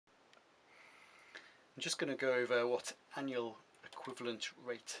I'm just going to go over what annual equivalent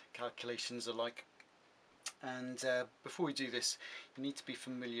rate calculations are like. And before we do this, you need to be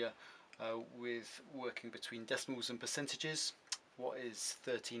familiar with working between decimals and percentages. What is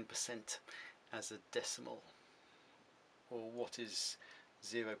 13% as a decimal? Or what is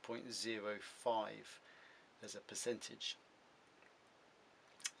 0.05 as a percentage?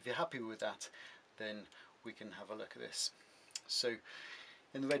 If you're happy with that, then we can have a look at this. So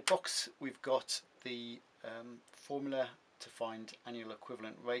in the red box we've got the formula to find annual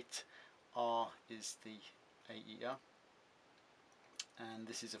equivalent rate. R is the AER, and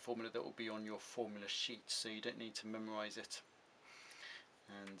this is a formula that will be on your formula sheet, so you don't need to memorize it.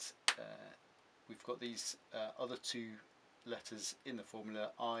 And we've got these other two letters in the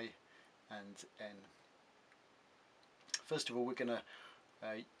formula, I and N. First of all, we're going to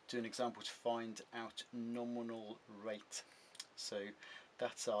do an example to find out nominal rate. So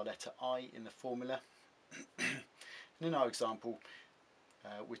that's our letter I in the formula. And in our example,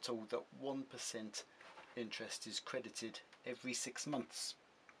 we're told that 1% interest is credited every 6 months.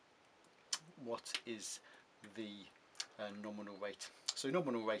 What is the nominal rate? So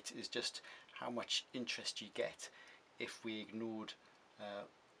nominal rate is just how much interest you get if we ignored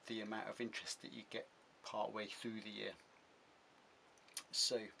the amount of interest that you get part way through the year.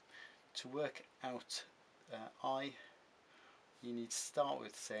 So to work out I, you need to start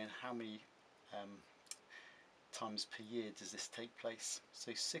with saying how many times per year does this take place.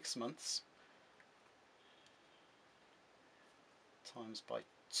 So 6 months times by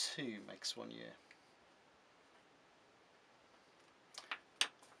 2 makes 1 year.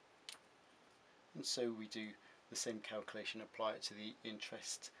 And so we do the same calculation, apply it to the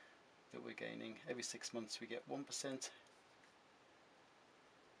interest that we're gaining. Every 6 months we get 1%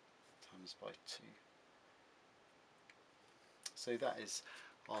 times by 2. So that is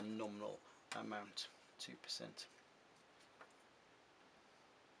our nominal amount, 2%.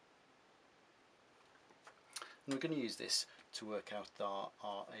 And we're going to use this to work out our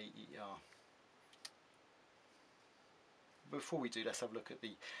AER. Before we do, let's have a look at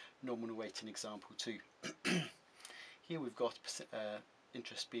the nominal rate in example 2. Here we've got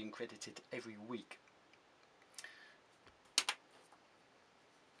interest being credited every week.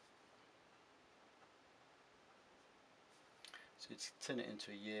 So to turn it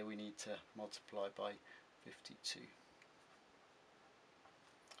into a year, we need to multiply by 52.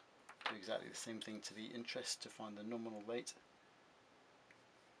 Do exactly the same thing to the interest to find the nominal rate.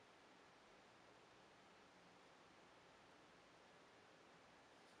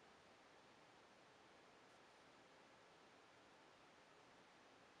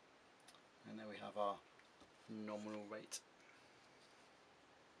 And there we have our nominal rate.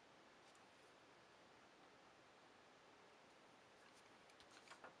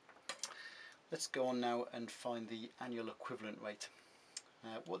 Let's go on now and find the annual equivalent rate.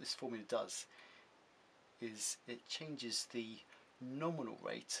 What this formula does is it changes the nominal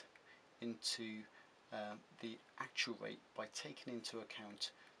rate into the actual rate by taking into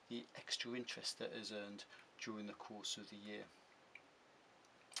account the extra interest that is earned during the course of the year.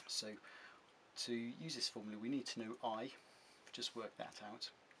 So to use this formula we need to know I, just work that out.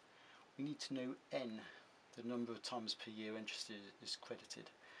 We need to know N, the number of times per year interest is credited,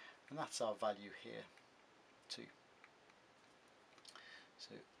 and that's our value here, 2.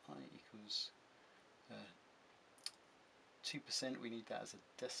 So I equals 2%, we need that as a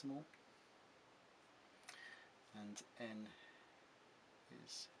decimal, and N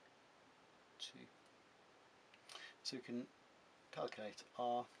is 2. So we can calculate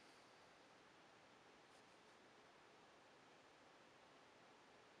R.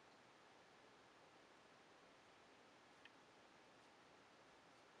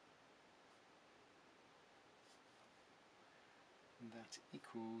 And that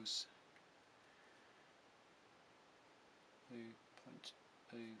equals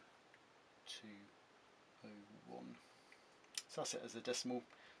 0.0201. So that's it as a decimal.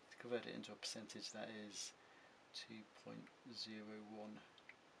 To convert it into a percentage, that is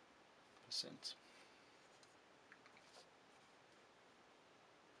 2.01%.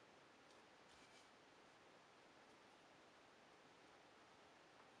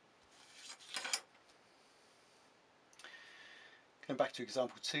 Going back to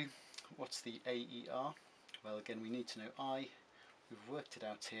example 2, what's the AER? Well, again we need to know I. We've worked it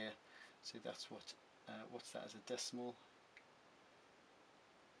out here, so that's what's that as a decimal?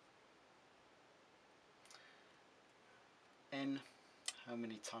 N, how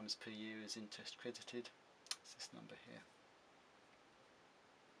many times per year is interest credited? It's this number here.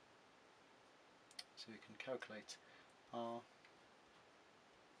 So we can calculate R.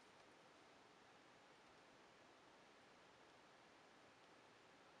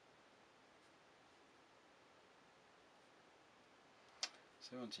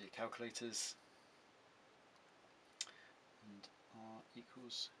 So onto your calculators, and R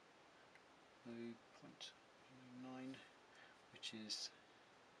equals 0.09, which is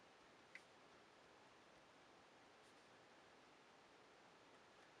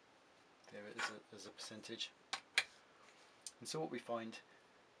there as a percentage. And so what we find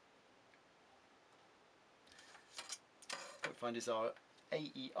is our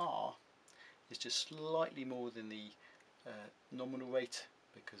AER is just slightly more than the nominal rate,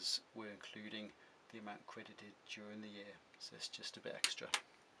 because we're including the amount credited during the year, so it's just a bit extra.